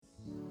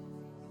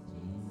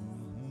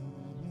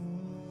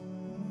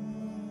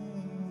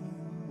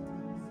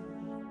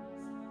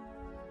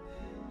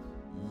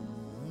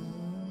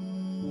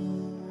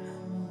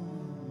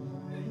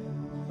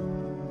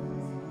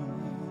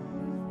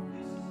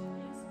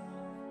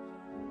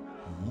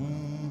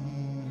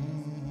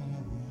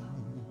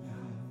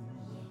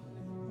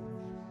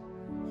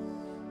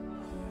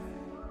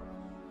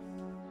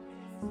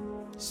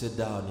Sit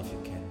down if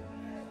you can.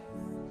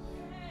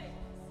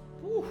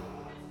 Woo.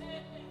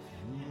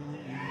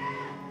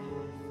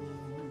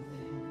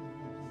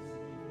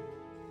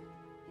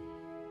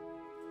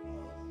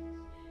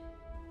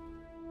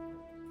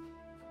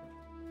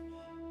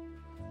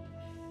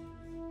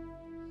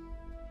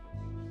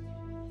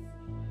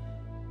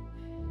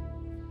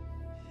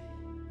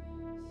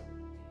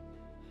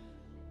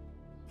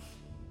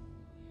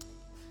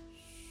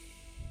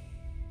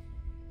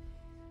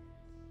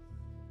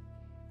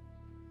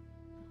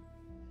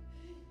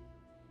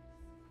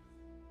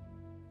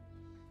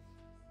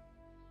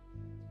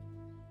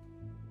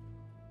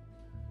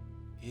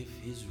 If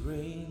his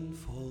rain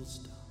falls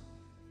down,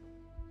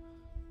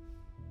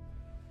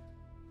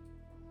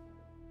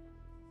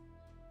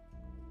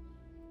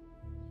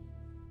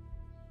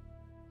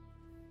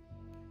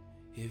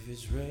 if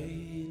his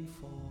rain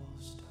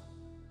falls down,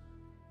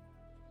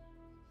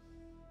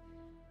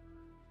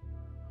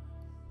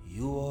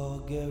 you are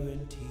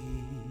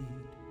guaranteed.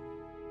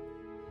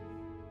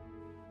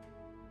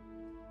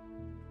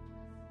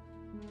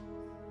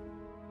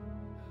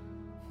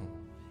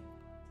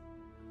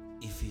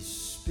 If his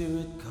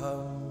spirit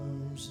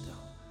comes down,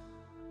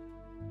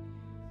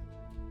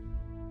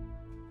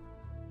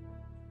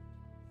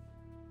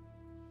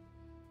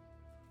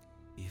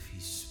 if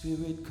his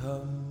spirit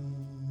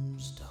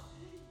comes down,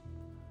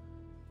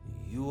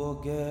 you are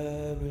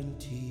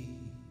guaranteed.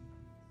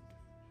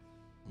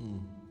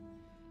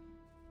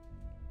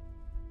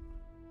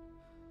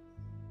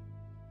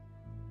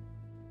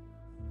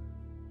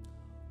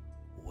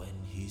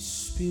 When his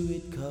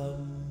spirit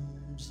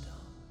comes down,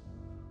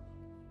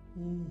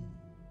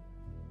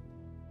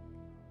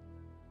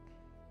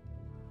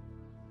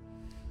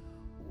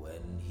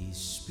 when his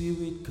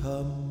spirit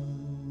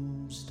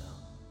comes down,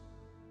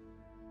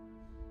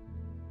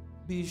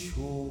 be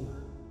sure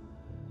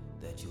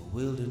that your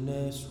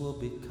wilderness will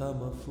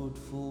become a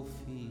fruitful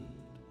field.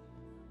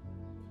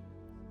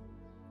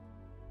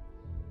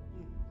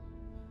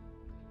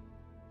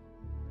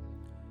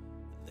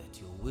 That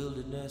your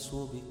wilderness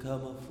will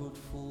become a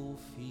fruitful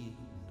field.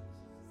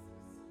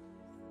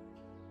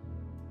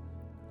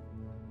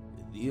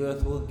 The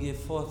earth will give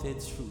forth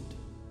its fruit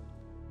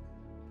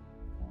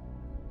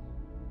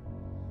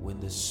when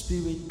the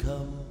Spirit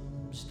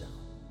comes down.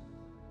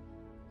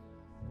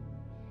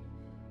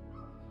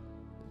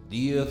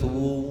 The earth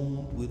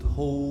won't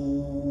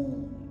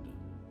withhold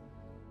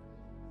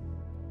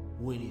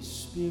when his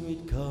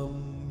Spirit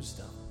comes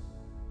down.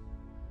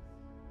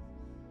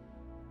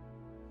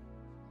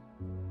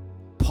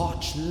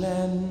 Parched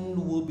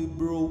land will be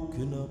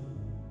broken up.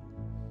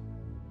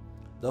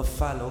 The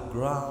fallow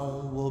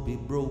ground will be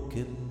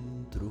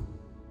broken through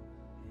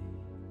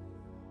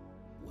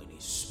when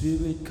his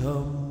spirit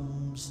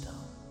comes down.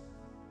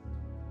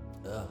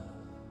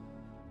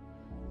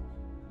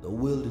 The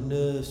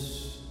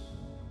wilderness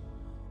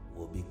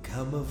will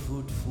become a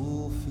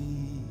fruitful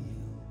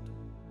field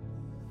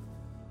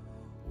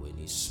when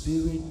his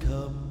spirit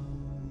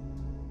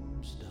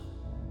comes down.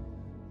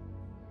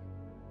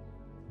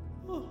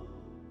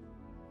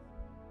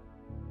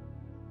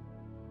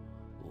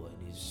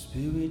 His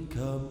spirit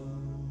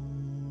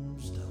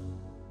comes down.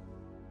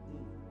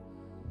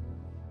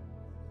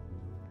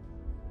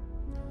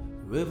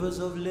 Rivers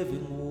of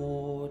living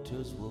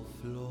waters will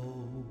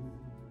flow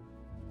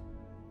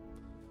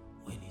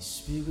when his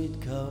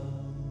spirit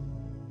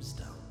comes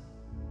down.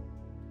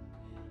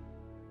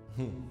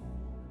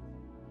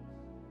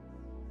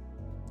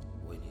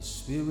 When his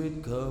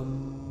spirit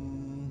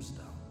comes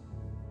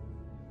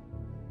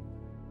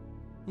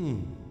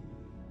down,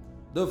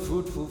 the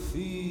fruitful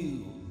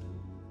field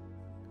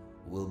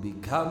will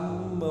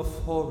become a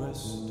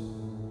forest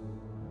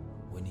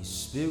when his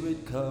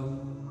spirit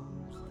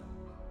comes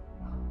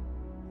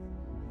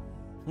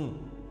down.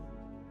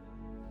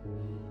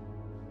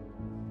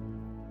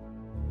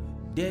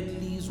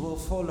 Dead leaves will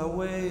fall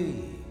away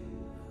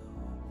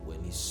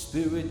when his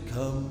spirit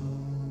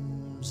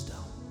comes down.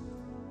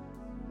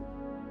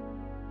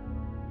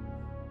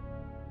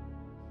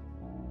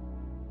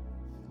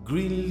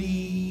 Green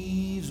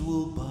leaves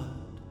will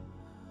bud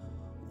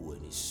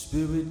when his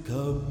spirit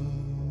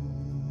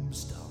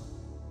comes down.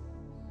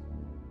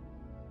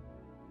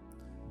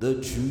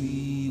 The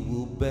tree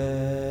will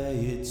bear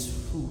its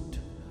fruit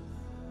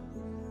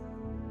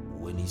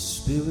when his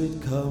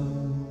spirit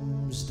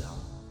comes down.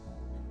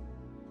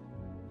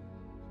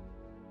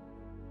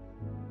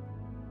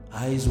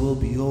 Eyes will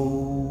be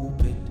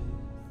opened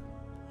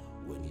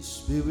when his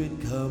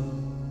spirit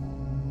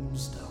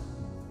comes down.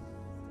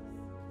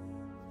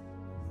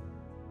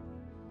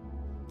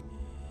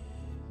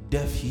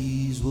 Deaf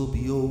ears will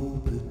be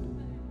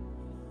opened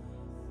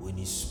when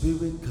his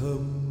spirit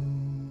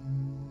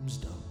comes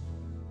down.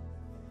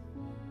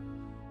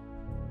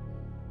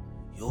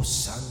 Your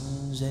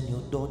sons and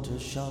your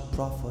daughters shall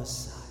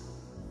prophesy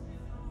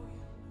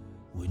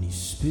when his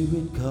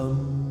spirit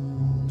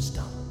comes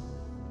down.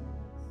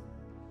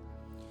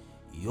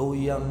 Your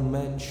young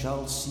men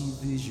shall see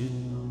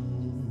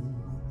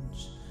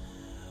visions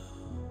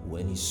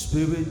when his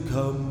spirit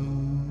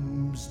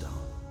comes down.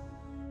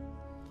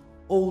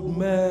 old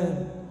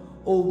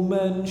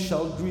man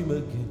shall dream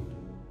again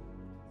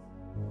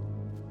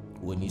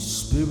when his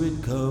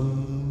spirit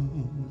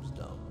comes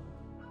down.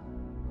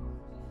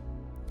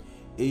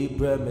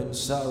 Abraham and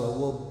Sarah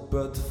will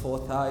birth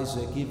forth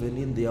Isaac even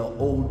in their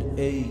old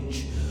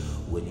age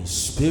when his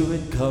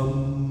spirit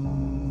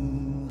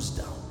comes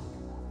down.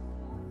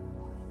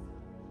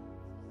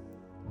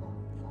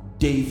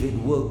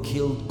 David will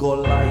kill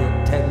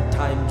Goliath 10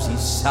 times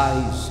his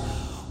size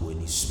when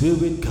his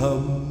spirit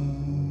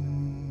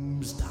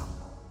comes down.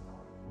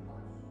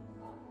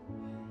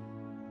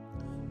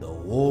 The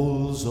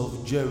walls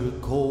of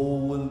Jericho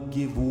will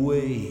give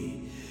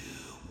way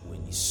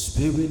when his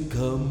spirit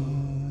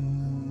comes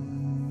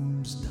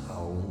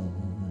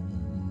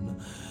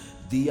down.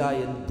 The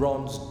iron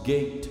bronze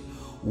gate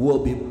will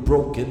be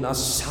broken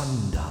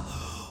asunder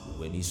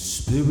when his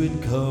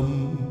spirit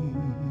comes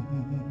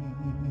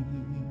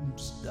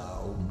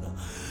down.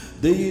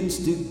 The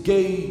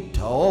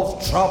instigator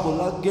of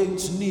trouble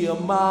against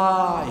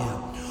Nehemiah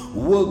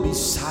will be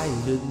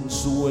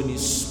silenced when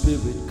his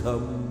spirit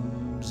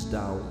comes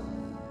down.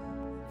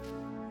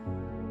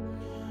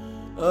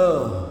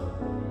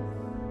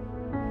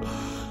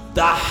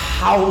 The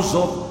house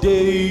of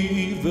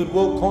David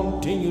will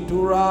continue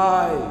to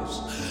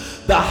rise.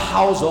 The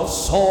house of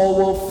Saul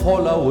will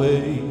fall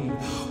away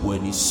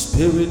when his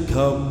spirit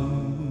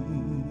comes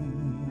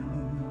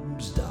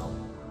down.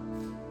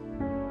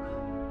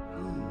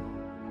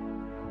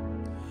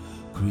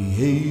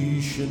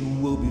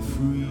 Creation will be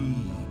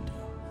freed,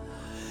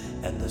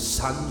 and the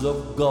sons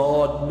of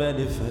God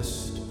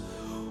manifest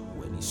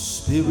when his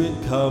spirit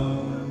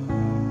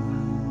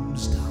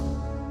comes down.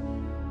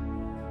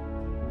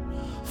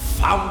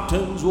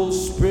 Fountains will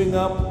spring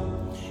up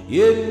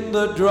in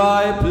the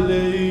dry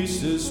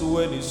places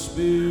when his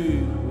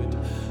spirit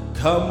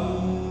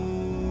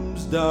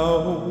comes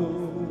down.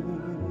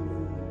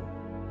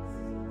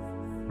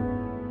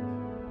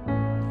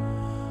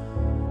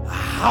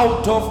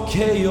 Out of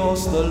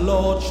chaos the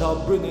Lord shall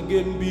bring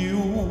again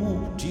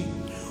beauty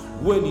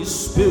when his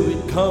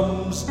spirit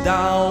comes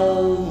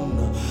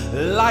down.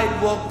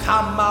 Light will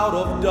come out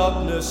of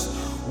darkness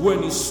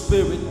when his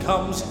spirit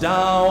comes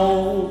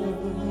down.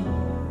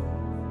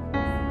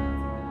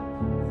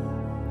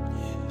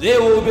 There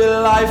will be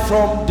life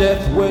from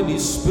death when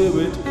his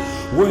spirit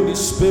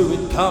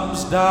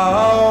comes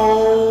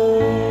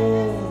down.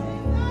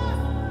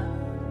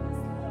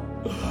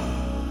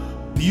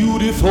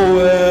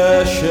 Beautiful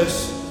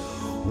ashes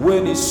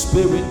when his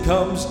spirit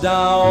comes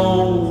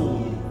down.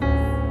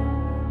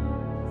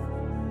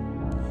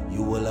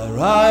 You will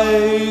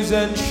arise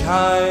and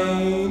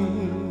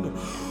shine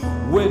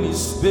when his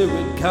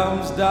spirit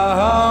comes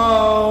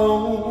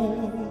down.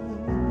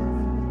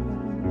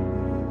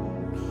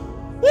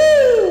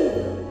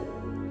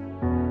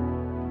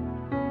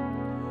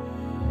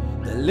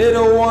 The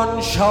little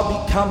one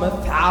shall become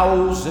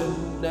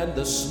 1,000, and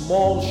the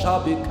small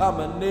shall become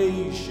a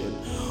nation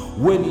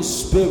when his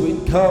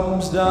spirit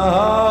comes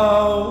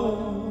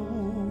down.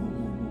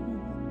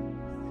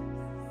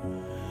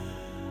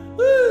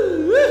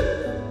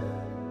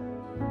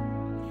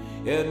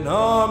 An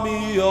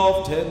army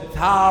of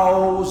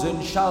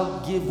 10,000 shall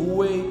give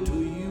way to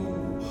you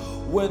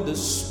when the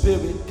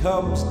spirit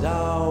comes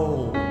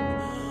down.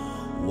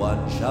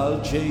 One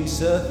shall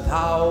chase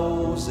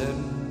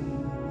 1,000,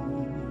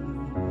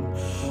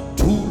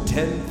 2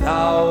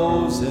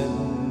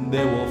 10,000,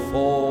 they will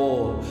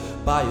fall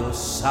by your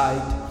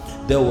side.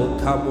 They will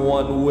come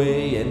one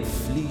way and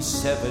flee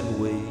 7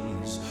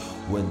 ways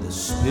when the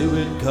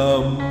spirit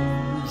comes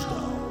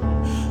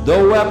down.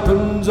 The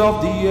weapons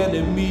of the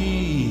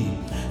enemy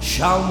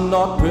shall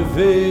not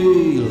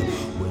prevail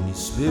when his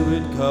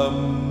spirit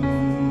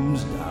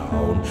comes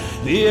down.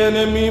 The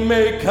enemy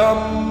may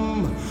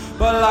come,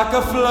 but like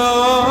a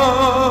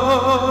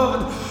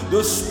flood,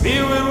 the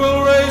spirit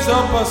will raise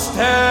up a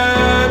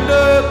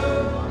standard.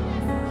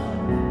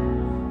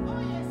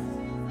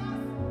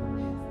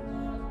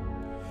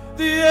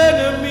 The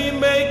enemy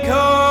may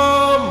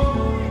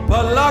come,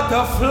 but like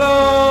a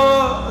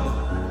flood,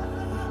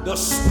 the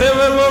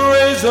spirit will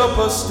raise up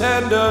a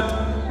standard.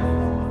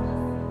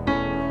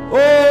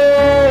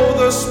 Oh,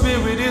 the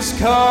spirit is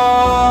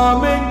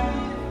coming.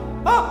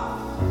 Ah.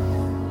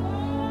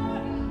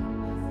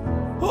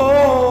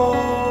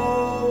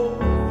 Oh,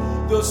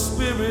 the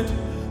spirit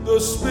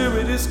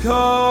is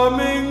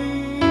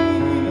coming.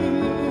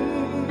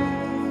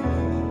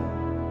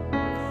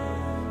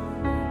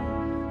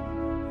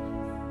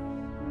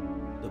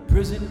 The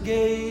prison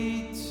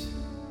gates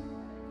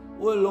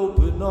will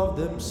open of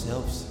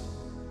themselves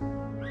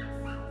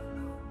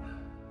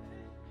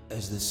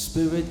as the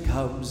spirit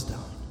comes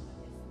down.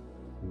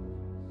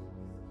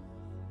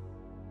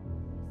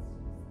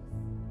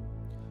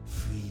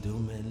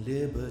 Freedom and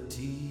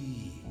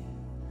liberty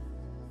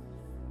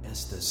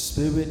as the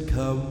spirit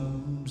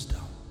comes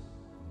down.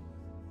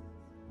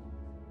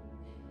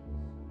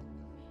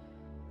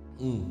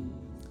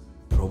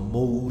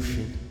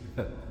 Promotion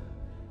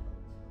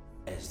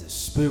as the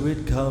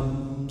spirit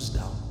comes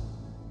down.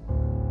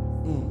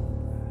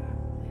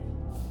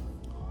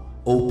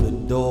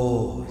 Open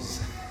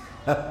doors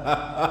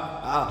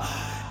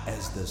As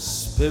the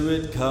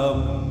Spirit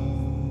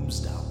comes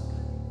down,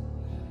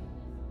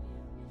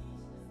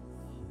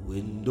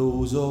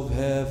 windows of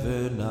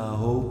heaven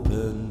are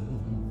open,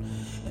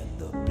 and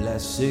the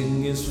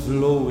blessing is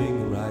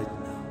flowing right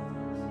now.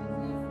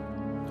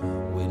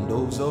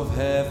 Windows of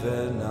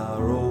heaven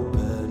are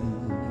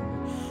open,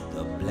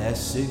 the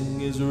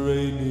blessing is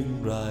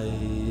raining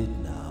right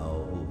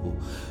now.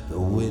 The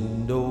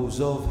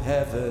windows of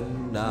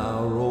heaven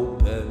are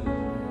open,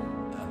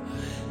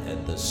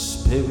 and the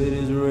Spirit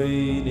is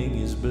raining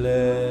His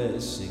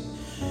blessing.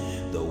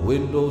 The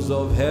windows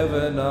of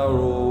heaven are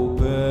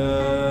open.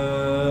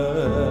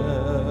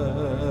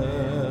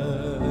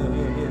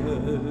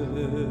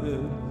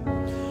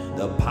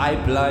 The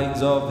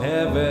pipelines of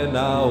heaven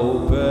are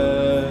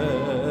open.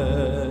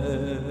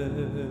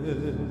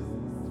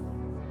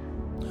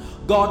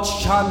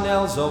 God's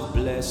channels of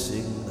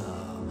blessing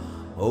are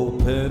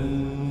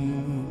open.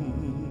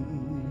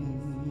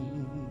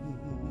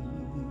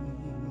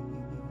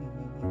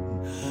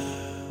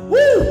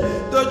 Woo!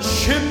 The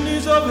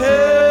chimneys of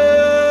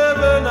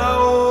heaven are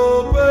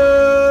open,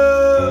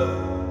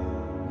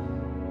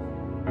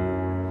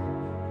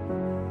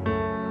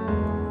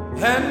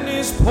 and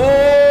He's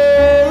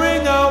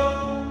pouring out.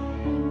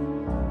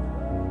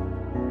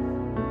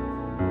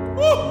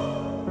 Woo!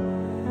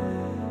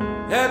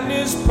 And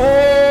He's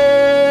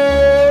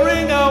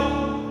pouring out.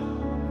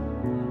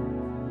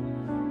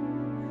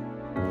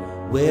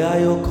 Where are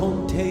your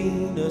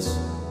containers?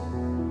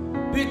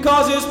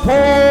 Because He's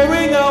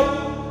pouring out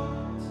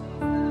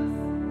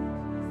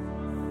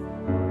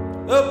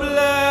a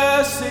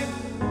blessing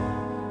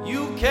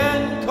you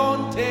can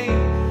contain.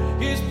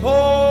 He's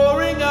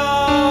pouring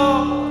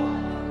out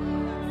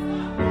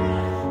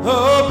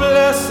a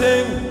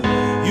blessing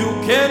you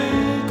can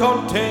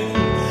contain,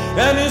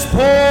 and He's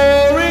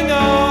pouring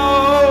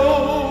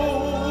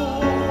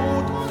out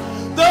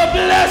the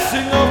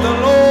blessing of the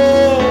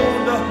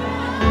Lord.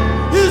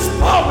 He's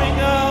pouring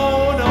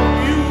out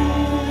on you,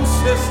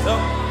 sister.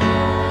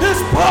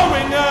 He's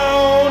pouring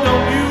out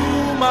on you,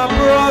 my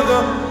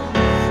brother,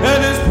 and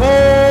He's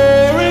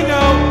pouring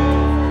out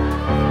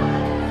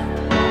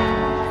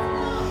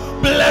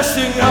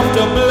blessing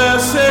after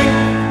blessing,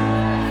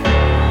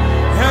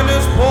 and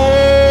He's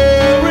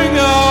pouring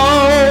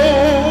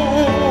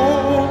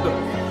out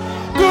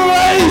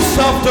grace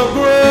after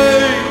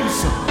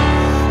grace,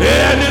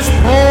 and He's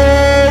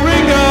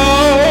pouring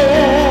out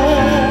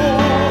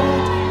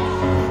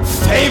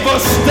favor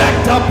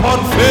stacked upon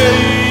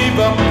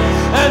favor,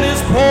 and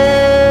He's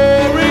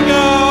pouring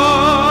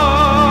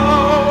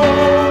out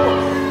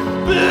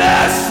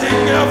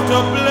blessing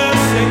after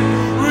blessing.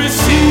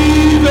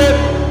 Receive it,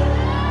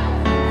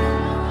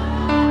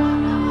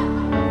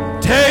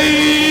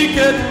 take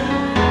it,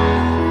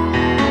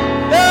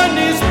 and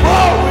He's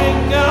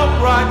pouring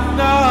out right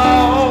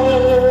now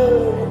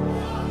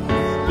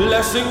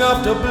blessing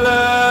after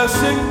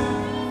blessing.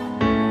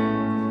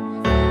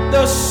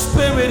 The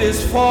Spirit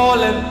is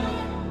falling.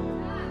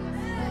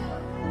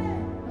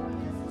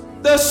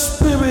 The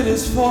Spirit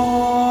is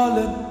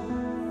falling.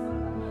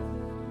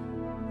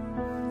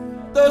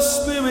 The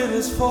Spirit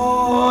is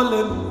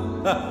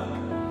falling.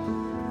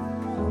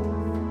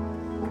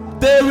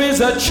 There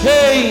is a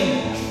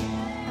change.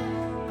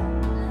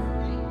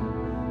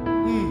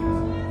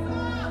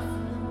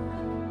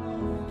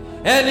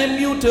 An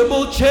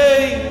immutable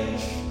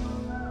change.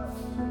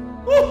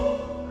 Woo.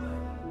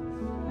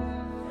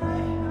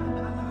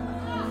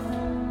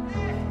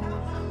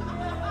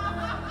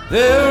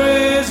 There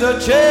is a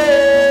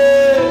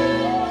change.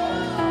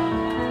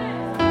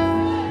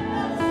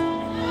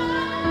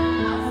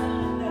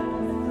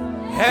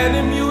 An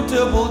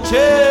immutable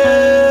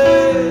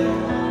change.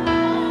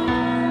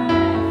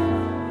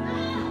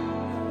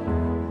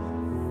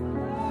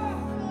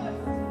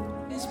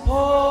 It's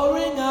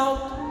pouring out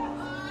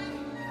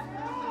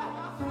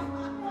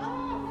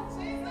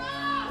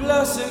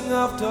blessing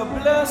after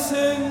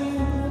blessing.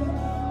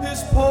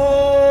 Is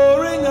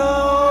pouring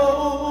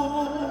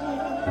out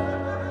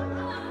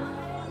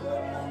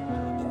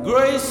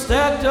grace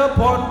stacked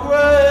upon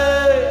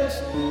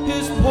grace.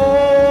 Is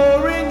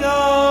pouring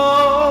out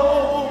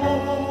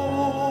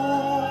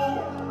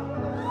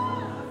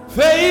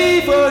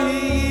favor.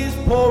 He is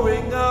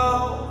pouring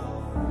out.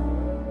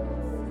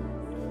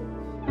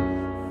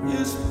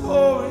 Is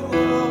pouring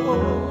out.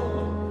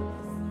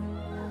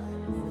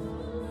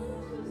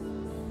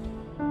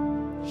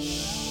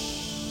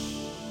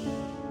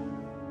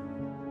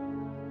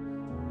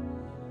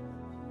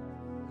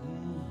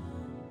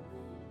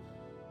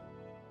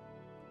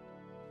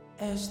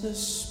 As the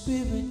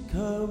Spirit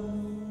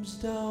comes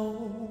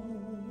down,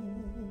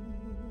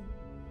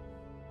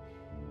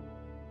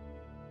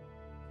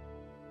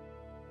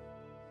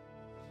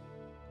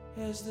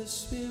 as the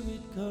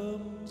Spirit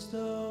comes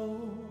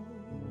down,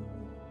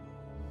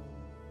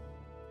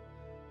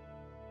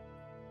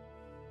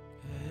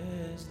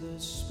 as the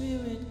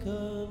Spirit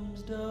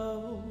comes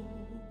down,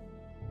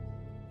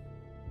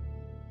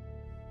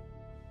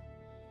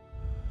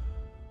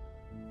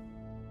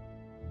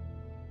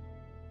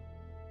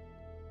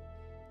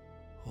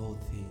 oh,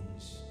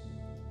 things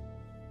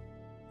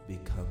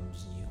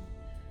becomes new.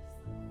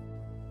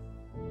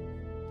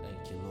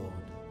 Thank you,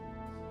 Lord.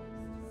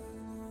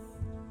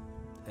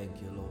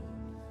 Thank you, Lord.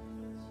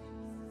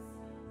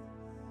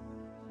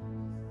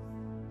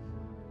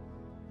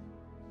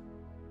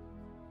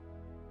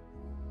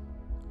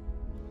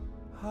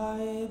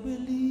 I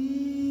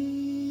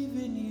believe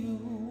in you.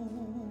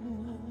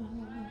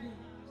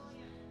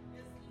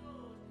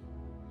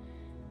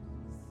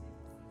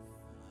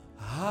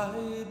 I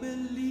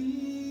believe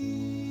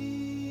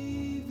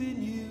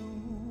in you.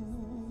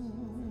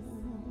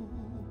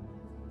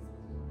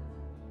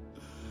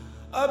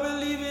 I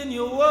believe in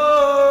your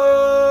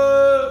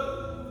word.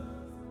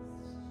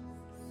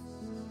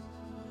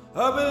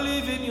 I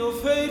believe in your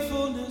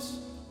faithfulness.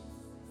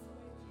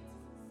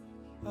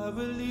 I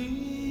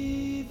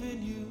believe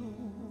in you.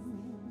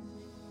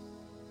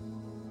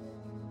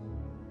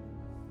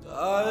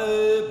 I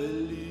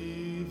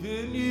believe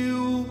in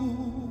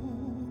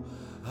you.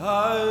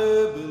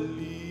 I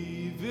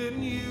believe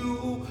in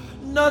you.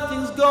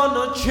 Nothing's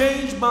gonna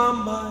change my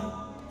mind.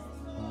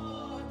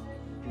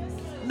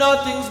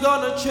 Nothing's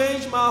gonna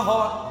change my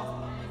heart.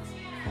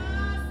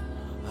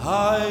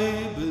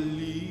 I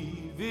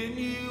believe in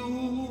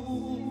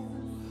you.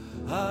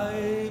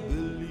 I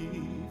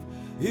believe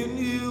in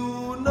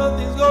you.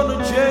 Nothing's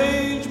gonna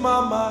change my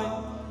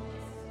mind.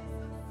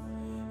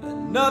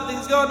 And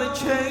nothing's gonna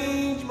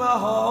change my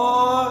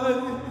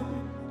heart.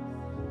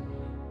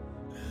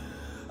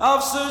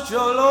 I've searched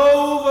all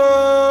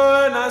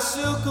over and I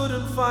still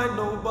couldn't find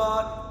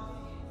nobody.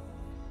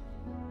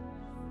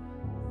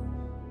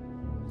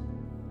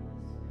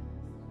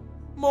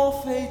 More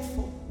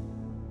faithful,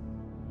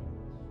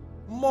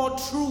 more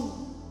true.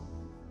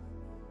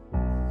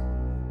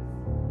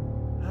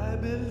 I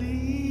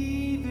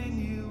believe in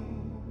you,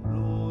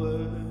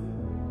 Lord.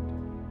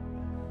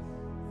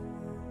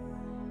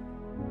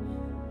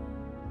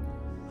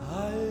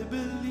 I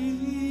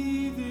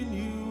believe in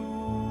you,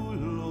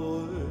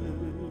 Lord.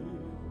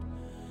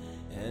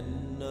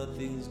 And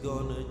nothing's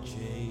gonna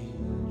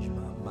change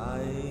my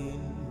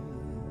mind.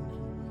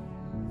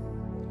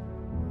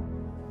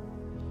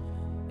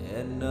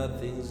 And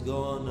nothing's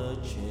gonna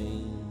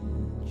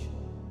change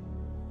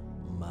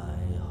my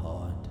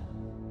heart.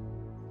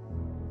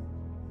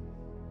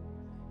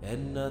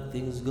 And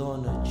nothing's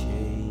gonna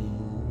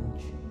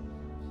change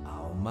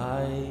our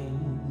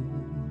minds.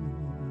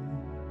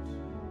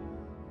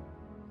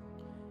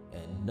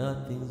 And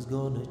nothing's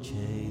gonna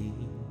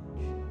change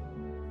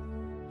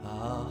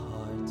our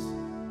hearts.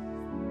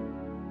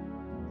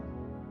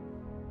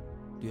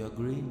 Do you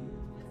agree?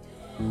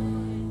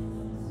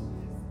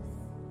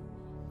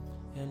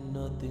 And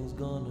nothing's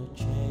gonna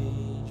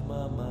change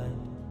my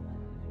mind.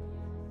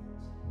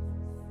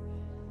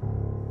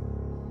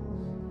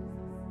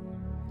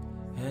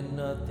 And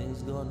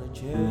nothing's gonna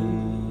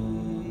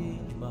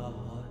change my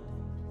heart.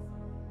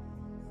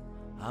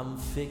 I'm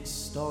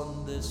fixed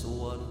on this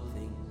one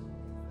thing.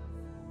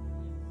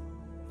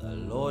 The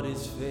Lord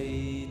is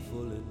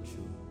faithful and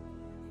true.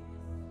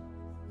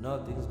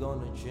 Nothing's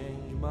gonna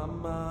change my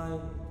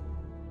mind.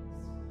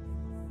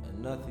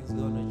 And nothing's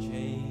gonna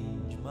change